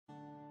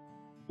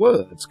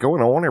What's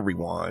going on,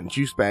 everyone?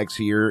 Juicebags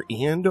here,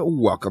 and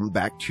welcome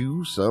back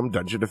to some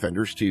Dungeon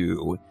Defenders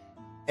 2.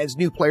 As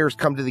new players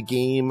come to the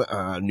game,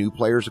 new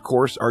players, of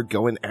course, are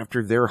going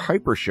after their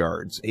hyper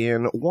shards,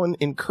 and one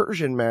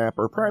incursion map,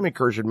 or prime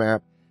incursion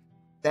map,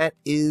 that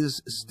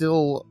is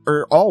still,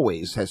 or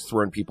always has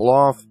thrown people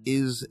off,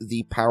 is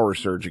the Power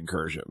Surge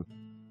incursion.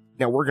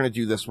 Now, we're going to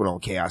do this one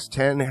on Chaos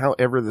 10,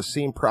 however, the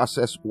same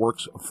process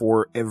works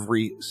for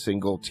every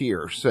single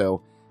tier,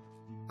 so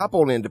hop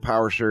on into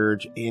Power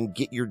Surge and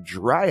get your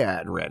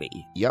Dryad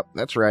ready. Yep,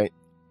 that's right.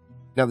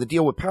 Now, the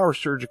deal with Power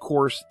Surge, of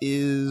course,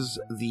 is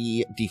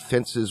the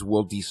defenses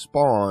will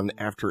despawn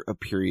after a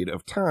period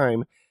of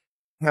time.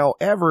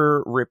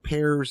 However,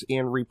 repairs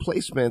and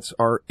replacements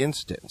are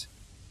instant.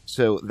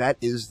 So that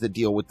is the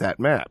deal with that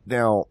map.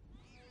 Now,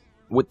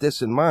 with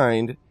this in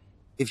mind,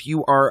 if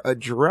you are a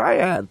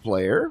Dryad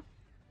player,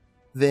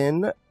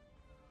 then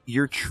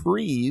your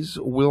trees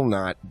will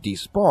not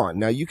despawn.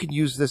 Now, you can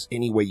use this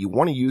any way you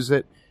want to use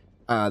it.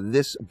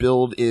 This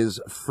build is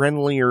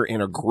friendlier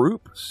in a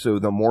group, so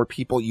the more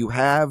people you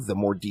have, the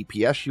more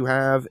DPS you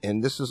have,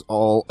 and this is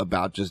all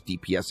about just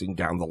DPSing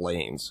down the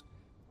lanes.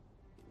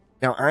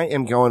 Now, I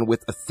am going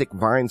with a thick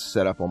vine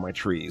setup on my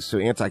trees, so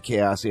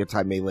anti-chaos,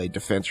 anti-melee,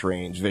 defense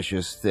range,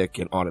 vicious, thick,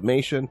 and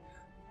automation.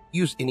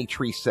 Use any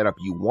tree setup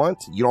you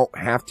want. You don't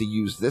have to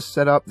use this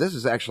setup. This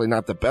is actually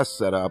not the best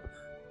setup,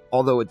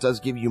 although it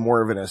does give you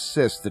more of an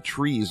assist. The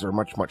trees are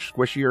much, much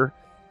squishier.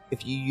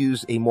 If you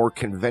use a more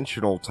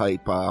conventional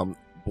type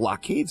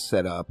blockade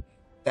setup,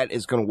 that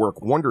is going to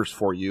work wonders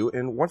for you.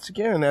 And once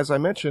again, as I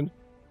mentioned,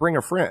 bring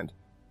a friend.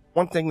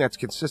 One thing that's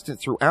consistent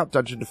throughout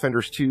Dungeon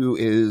Defenders 2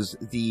 is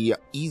the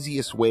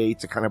easiest way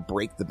to kind of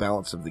break the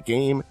balance of the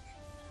game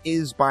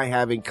is by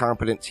having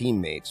competent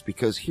teammates,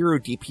 because hero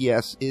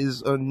DPS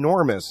is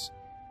enormous.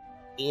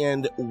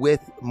 And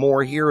with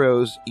more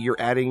heroes, you're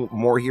adding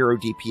more hero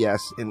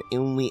DPS and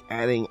only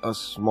adding a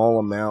small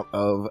amount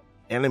of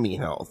enemy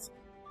health.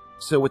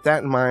 So with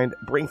that in mind,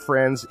 bring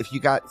friends. If you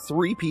got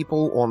 3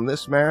 people on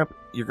this map,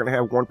 you're going to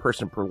have 1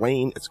 person per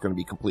lane. It's going to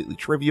be completely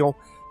trivial.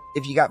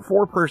 If you got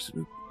 4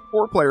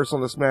 players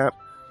on this map,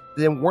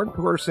 then 1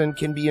 person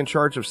can be in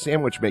charge of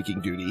sandwich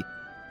making duty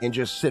and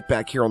just sit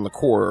back here on the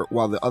core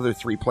while the other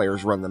 3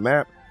 players run the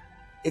map.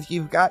 If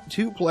you've got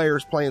 2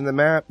 players playing the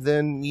map,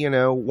 then,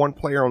 1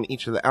 player on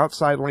each of the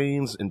outside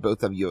lanes and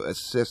both of you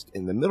assist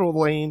in the middle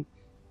lane.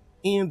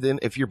 And then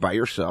if you're by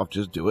yourself,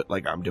 just do it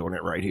like I'm doing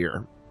it right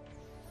here.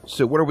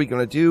 So what are we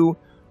going to do?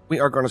 We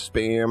are going to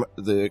spam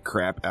the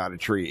crap out of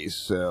trees.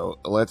 So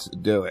let's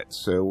do it.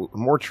 So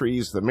more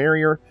trees, the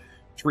merrier.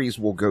 Trees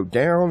will go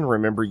down.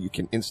 Remember, you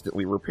can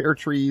instantly repair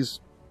trees.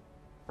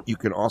 You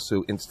can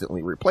also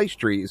instantly replace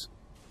trees.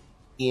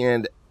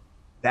 And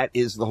that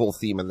is the whole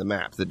theme of the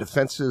map. The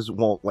defenses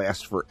won't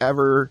last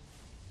forever.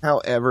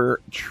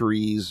 However,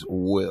 trees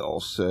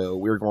will. So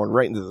we're going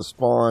right into the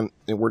spawn,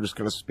 and we're just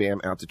going to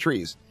spam out the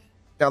trees.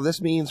 Now,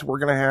 this means we're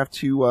going to have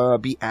to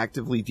be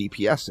actively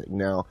DPSing.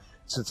 Now,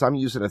 since I'm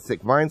using a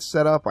thick vine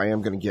setup, I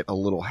am going to get a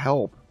little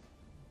help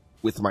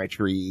with my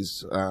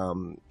trees,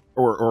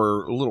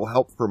 or a little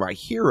help for my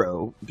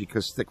hero,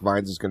 because thick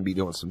vines is going to be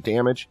doing some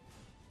damage.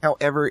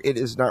 However, it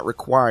is not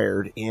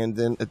required, and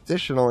then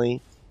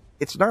additionally,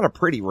 it's not a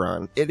pretty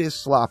run. It is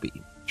sloppy.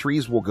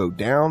 Trees will go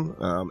down.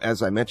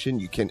 As I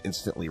mentioned, you can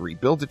instantly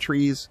rebuild the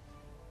trees.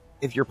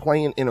 If you're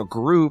playing in a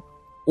group,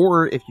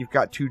 or if you've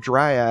got 2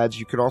 dryads,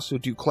 you can also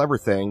do clever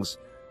things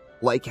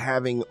like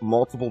having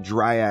multiple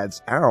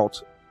dryads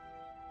out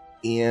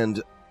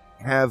and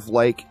have,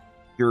 like,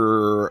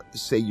 your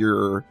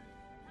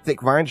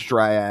thick vines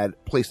dryad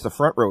place the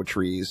front row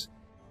trees,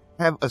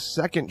 have a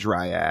second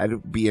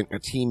dryad, be it a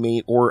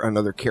teammate or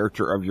another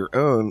character of your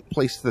own,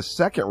 place the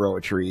second row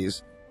of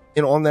trees,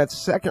 and on that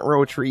second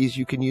row of trees,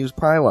 you can use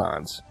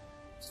pylons.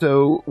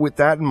 So with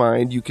that in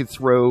mind, you could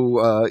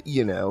throw,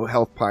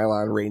 health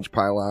pylon, range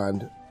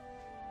pylon,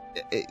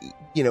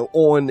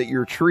 on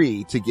your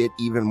tree to get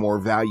even more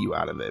value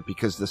out of it,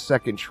 because the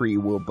second tree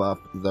will buff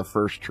the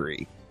first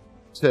tree.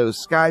 So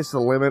sky's the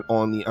limit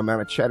on the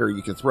amount of cheddar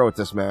you can throw at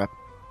this map.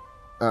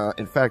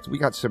 In fact, we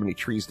got so many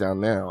trees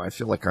down now, I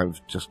feel like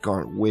I've just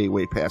gone way,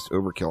 way past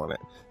overkilling it.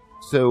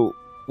 So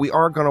we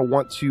are going to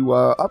want to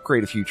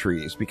upgrade a few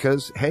trees,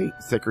 because, hey,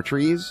 thicker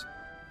trees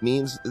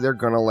means they're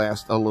going to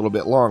last a little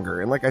bit longer.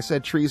 And like I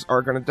said, trees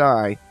are going to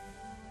die.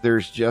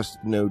 There's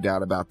just no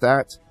doubt about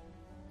that.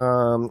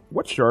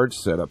 What shard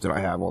setup did I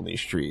have on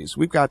these trees?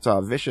 We've got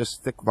vicious,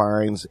 thick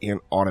vines,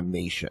 and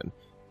automation.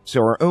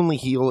 So our only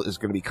heal is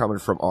going to be coming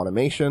from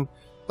automation.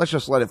 Let's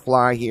just let it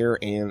fly here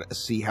and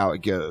see how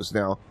it goes.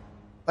 Now,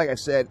 like I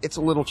said, it's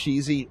a little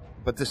cheesy,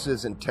 but this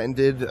is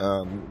intended.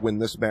 When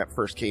this map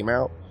first came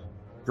out,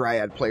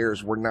 Dryad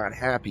players were not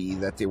happy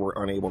that they were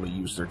unable to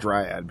use their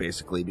Dryad,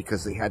 basically,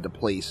 because they had to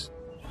place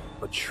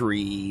a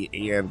tree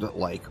and,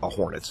 like, a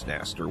hornet's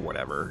nest or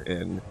whatever.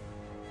 And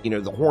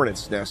the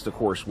hornet's nest, of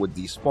course, would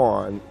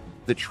despawn.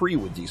 The tree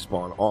would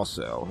despawn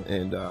also.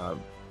 And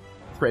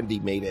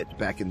Trendy made it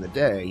back in the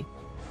day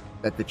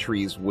that the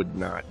trees would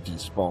not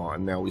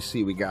despawn. Now we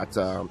see we got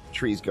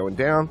trees going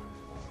down.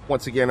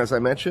 Once again, as I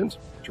mentioned,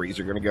 trees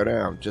are going to go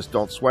down. Just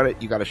don't sweat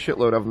it. You got a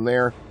shitload of them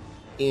there,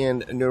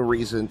 and no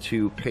reason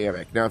to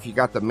panic. Now, if you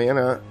got the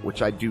mana,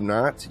 which I do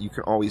not, you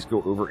can always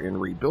go over and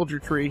rebuild your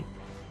tree.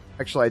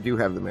 Actually, I do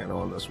have the mana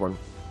on this one.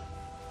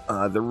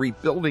 The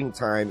rebuilding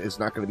time is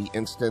not going to be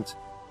instant.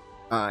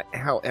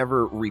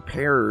 However,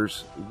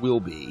 repairs will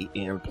be,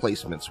 and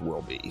placements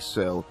will be.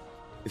 So,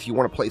 if you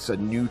want to place a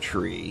new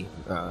tree,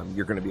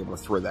 you're going to be able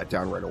to throw that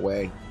down right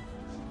away.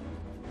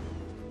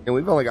 And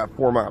we've only got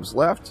 4 mobs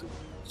left.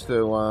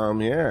 So,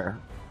 yeah.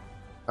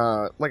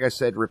 Like I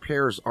said,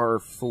 repairs are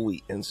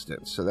fully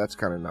instant, so that's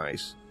kind of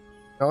nice.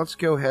 Now let's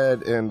go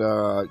ahead and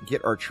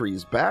get our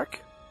trees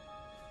back.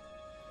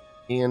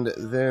 And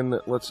then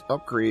let's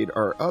upgrade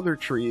our other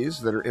trees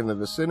that are in the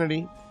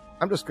vicinity.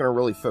 I'm just going to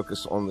really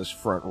focus on this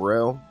front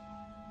row.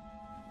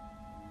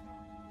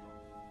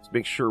 Let's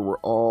make sure we're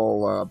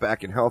all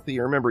back and healthy.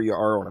 Remember, you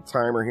are on a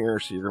timer here,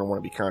 so you're going to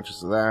want to be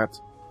conscious of that.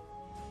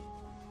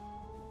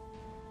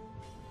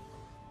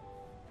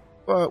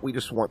 But we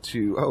just want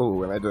to...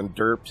 Oh, and I done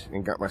derped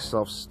and got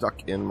myself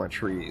stuck in my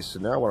trees. So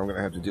now what I'm going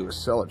to have to do is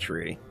sell a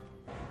tree.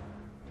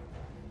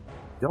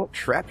 Don't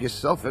trap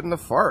yourself in the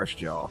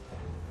forest, y'all.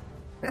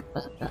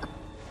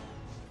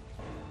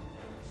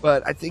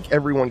 But I think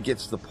everyone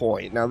gets the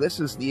point. Now, this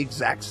is the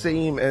exact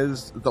same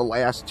as the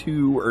last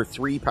 2 or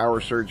 3 Power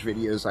Surge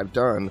videos I've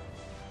done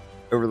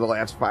over the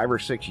last 5 or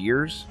 6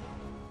 years.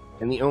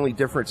 And the only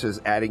difference is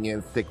adding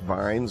in thick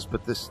vines,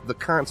 but the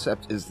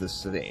concept is the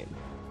same.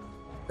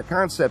 The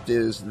concept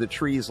is the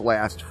trees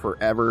last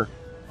forever,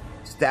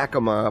 stack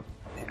them up,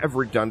 have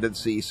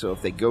redundancy, so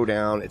if they go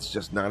down, it's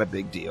just not a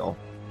big deal,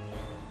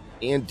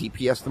 and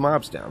DPS the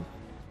mobs down.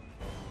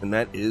 And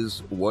that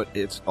is what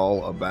it's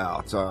all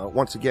about.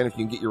 Once again, if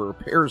you can get your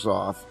repairs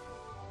off,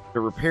 the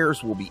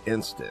repairs will be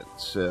instant.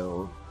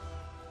 So,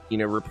 you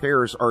know,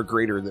 repairs are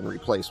greater than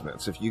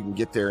replacements. If you can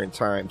get there in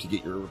time to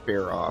get your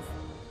repair off,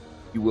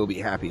 you will be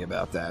happy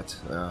about that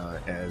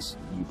as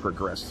you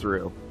progress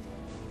through.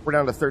 We're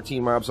down to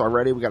 13 mobs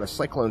already. We got a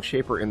Cyclone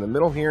Shaper in the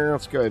middle here.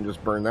 Let's go ahead and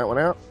just burn that one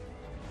out.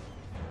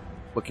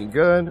 Looking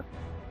good.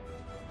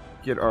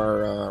 Get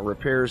our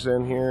repairs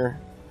in here.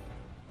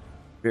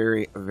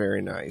 Very,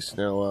 very nice.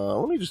 Now,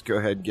 let me just go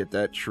ahead and get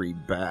that tree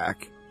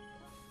back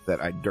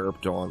that I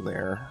derped on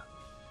there.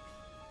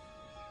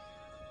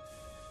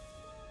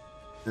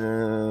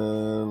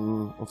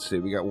 Let's see,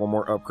 we got one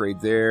more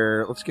upgrade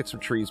there. Let's get some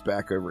trees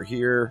back over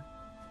here.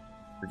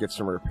 Or get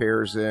some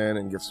repairs in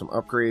and get some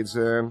upgrades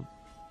in.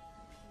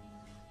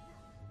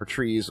 Our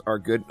trees are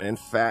good and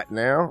fat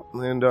now.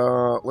 And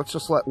let's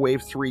just let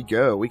wave 3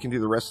 go. We can do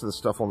the rest of the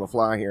stuff on the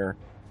fly here.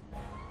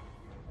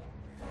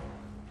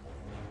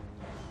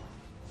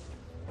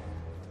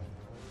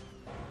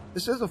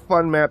 This is a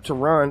fun map to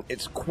run.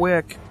 It's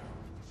quick.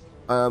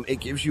 It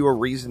gives you a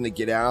reason to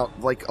get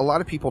out. Like, a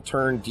lot of people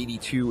turn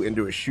DD2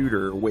 into a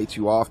shooter way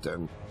too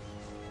often.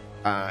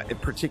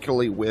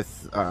 Particularly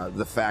with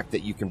the fact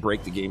that you can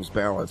break the game's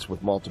balance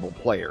with multiple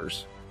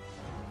players.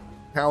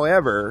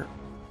 However,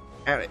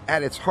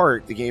 at its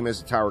heart, the game is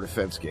a tower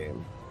defense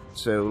game.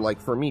 So, like,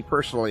 for me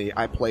personally,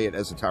 I play it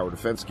as a tower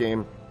defense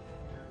game.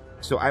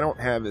 So I don't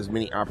have as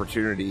many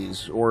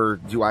opportunities, or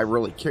do I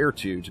really care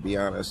to be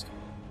honest,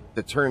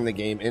 to turn the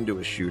game into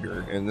a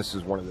shooter. And this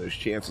is one of those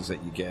chances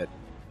that you get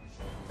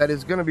that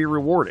is going to be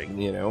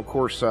rewarding. You know, of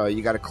course,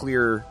 you got to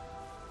clear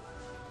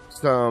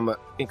some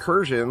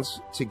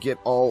incursions to get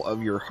all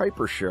of your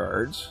hyper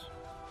shards,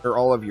 or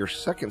all of your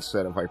second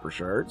set of hyper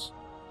shards,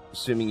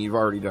 assuming you've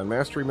already done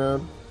mastery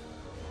mode.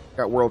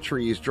 Got world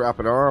trees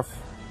dropping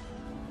off.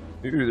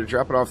 Ooh, they're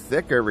dropping off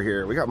thick over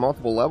here. We got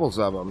multiple levels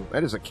of them.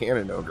 That is a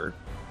cannon ogre.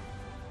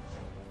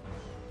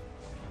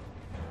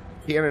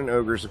 Cannon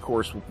ogres, of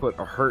course, will put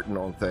a hurting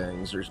on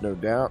things, there's no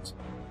doubt.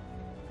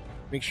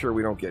 Make sure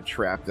we don't get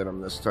trapped in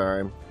them this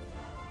time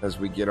as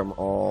we get them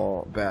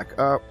all back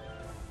up.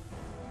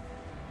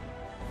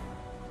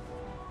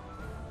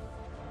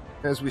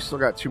 As we still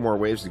got 2 more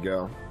waves to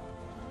go.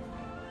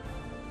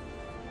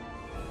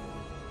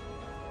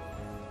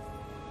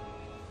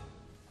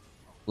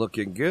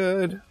 Looking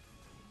good.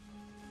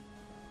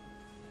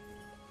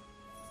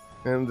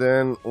 And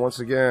then, once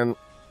again,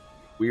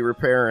 we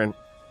repairing.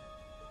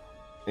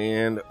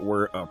 And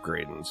we're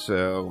upgrading.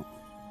 So,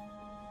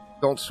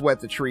 don't sweat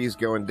the trees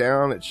going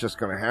down. It's just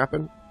going to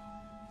happen.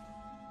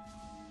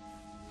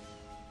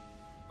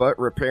 But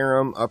repair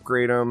them,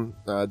 upgrade them,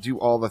 do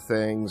all the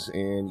things,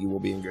 and you will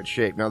be in good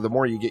shape. Now, the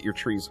more you get your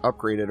trees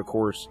upgraded, of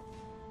course,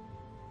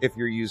 if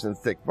you're using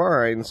thick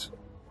vines,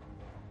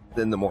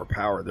 then the more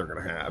power they're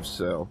going to have.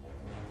 So,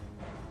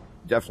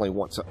 definitely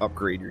want to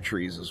upgrade your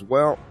trees as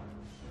well.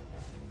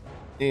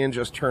 And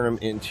just turn them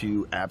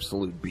into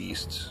absolute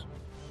beasts.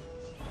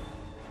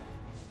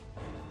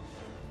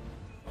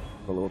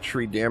 A little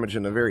tree damage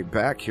in the very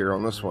back here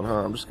on this one,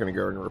 huh? I'm just going to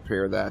go and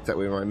repair that. That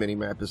way my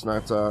mini-map is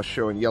not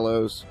showing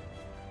yellows.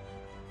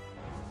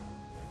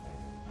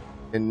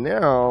 And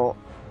now,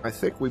 I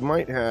think we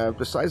might have,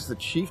 besides the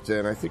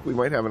chieftain, I think we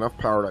might have enough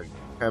power to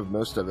have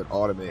most of it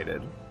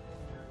automated.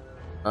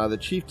 The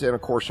chieftain,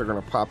 of course, are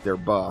going to pop their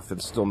buff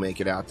and still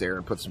make it out there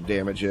and put some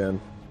damage in.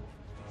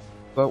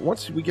 But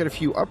once we get a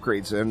few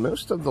upgrades in,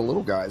 most of the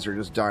little guys are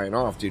just dying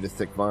off due to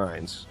thick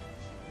vines.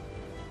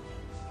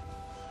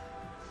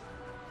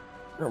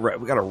 Alright,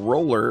 we got a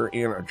Roller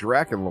and a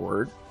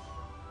Drakenlord.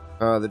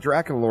 The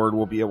Drakenlord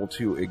will be able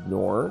to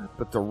ignore,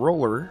 but the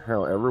Roller,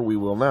 however, we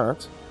will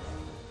not.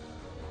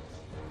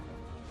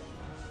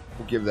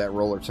 We'll give that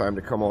Roller time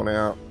to come on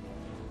out.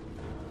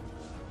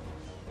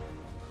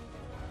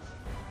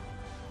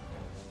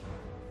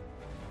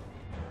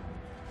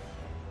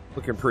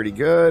 Looking pretty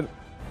good.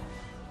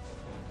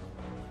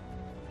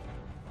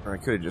 I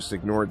could have just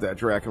ignored that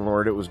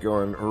Drakenlord. It was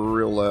going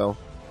real low.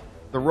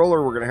 The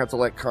Roller we're going to have to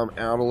let come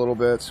out a little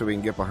bit so we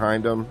can get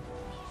behind him.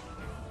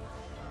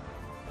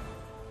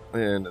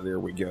 And there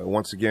we go.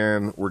 Once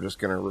again, we're just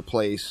going to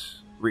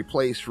replace,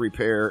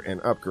 repair, and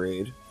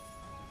upgrade.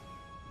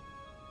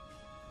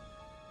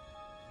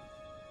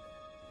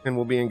 And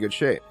we'll be in good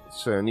shape.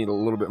 So I need a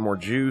little bit more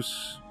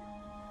juice.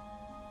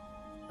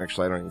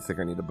 Actually, I don't even think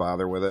I need to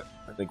bother with it.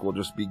 I think we'll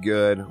just be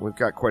good. We've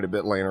got quite a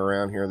bit laying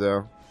around here,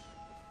 though.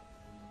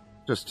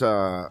 Just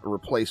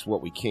replace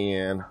what we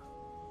can.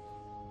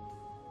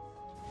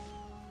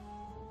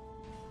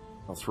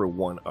 I'll throw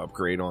one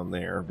upgrade on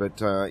there.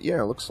 But,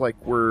 yeah, it looks like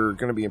we're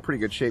going to be in pretty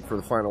good shape for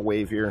the final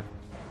wave here.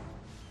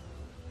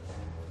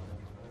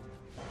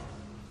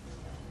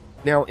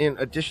 Now, in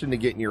addition to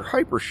getting your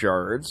Hyper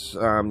Shards,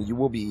 you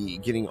will be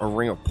getting a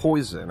Ring of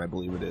Poison, I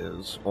believe it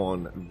is,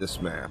 on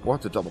this map. We'll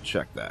have to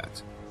double-check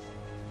that.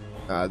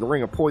 The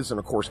Ring of Poison,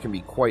 of course, can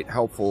be quite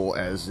helpful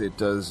as it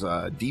does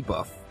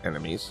debuff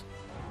enemies.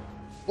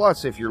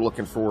 Plus, if you're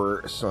looking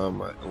for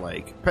some,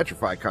 like,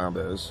 Petrify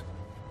combos,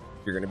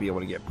 you're going to be able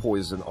to get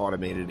Poison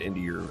automated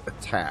into your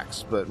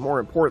attacks. But more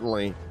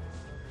importantly,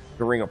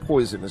 the Ring of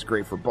Poison is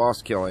great for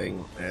boss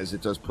killing, as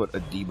it does put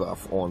a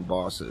debuff on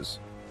bosses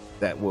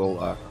that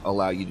will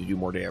allow you to do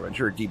more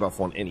damage, or a debuff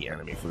on any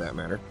enemy, for that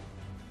matter.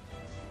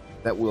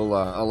 That will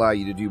allow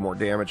you to do more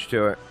damage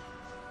to it.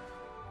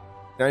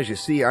 Now, as you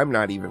see, I'm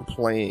not even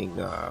playing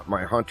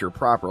my Hunter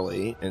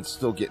properly, and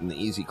still getting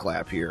the easy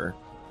clap here.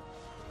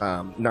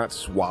 Not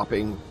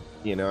swapping,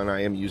 you know, and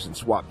I am using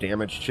swap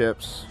damage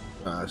chips,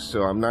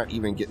 so I'm not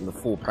even getting the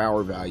full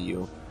power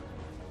value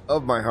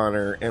of my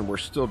Hunter, and we're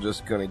still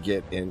just going to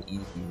get an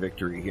easy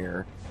victory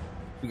here.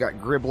 We got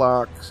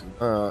Griblock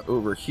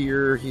over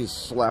here. He's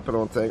slapping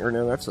on thing, or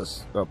no,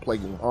 that's a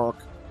Plaguing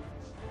Hawk.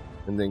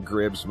 And then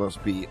Gribs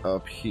must be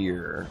up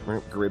here.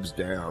 Gribs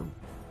down.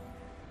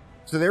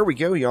 So there we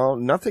go, y'all.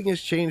 Nothing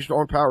has changed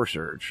on Power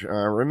Surge.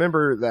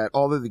 Remember that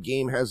although the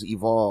game has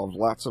evolved,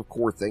 lots of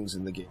core things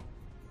in the game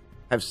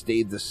have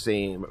stayed the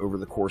same over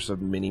the course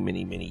of many,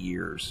 many, many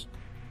years.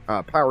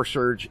 Power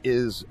Surge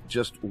is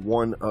just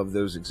one of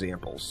those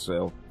examples.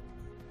 So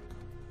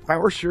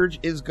Power Surge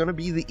is going to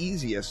be the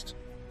easiest,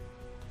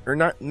 or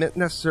not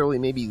necessarily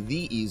maybe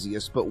the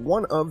easiest, but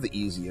one of the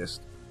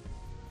easiest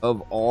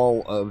of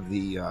all of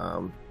the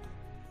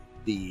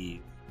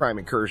Prime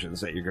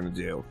Incursions that you're going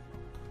to do.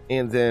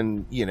 And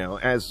then, you know,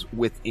 as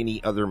with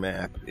any other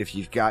map, if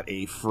you've got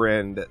a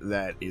friend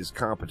that is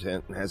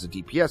competent and has a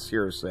DPS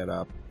hero set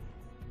up,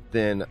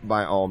 then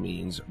by all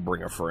means,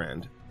 bring a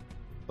friend.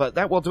 But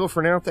that will do it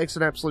for now. Thanks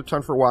an absolute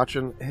ton for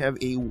watching. Have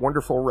a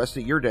wonderful rest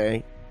of your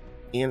day,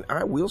 and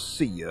I will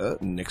see you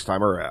next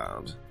time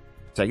around.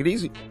 Take it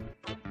easy.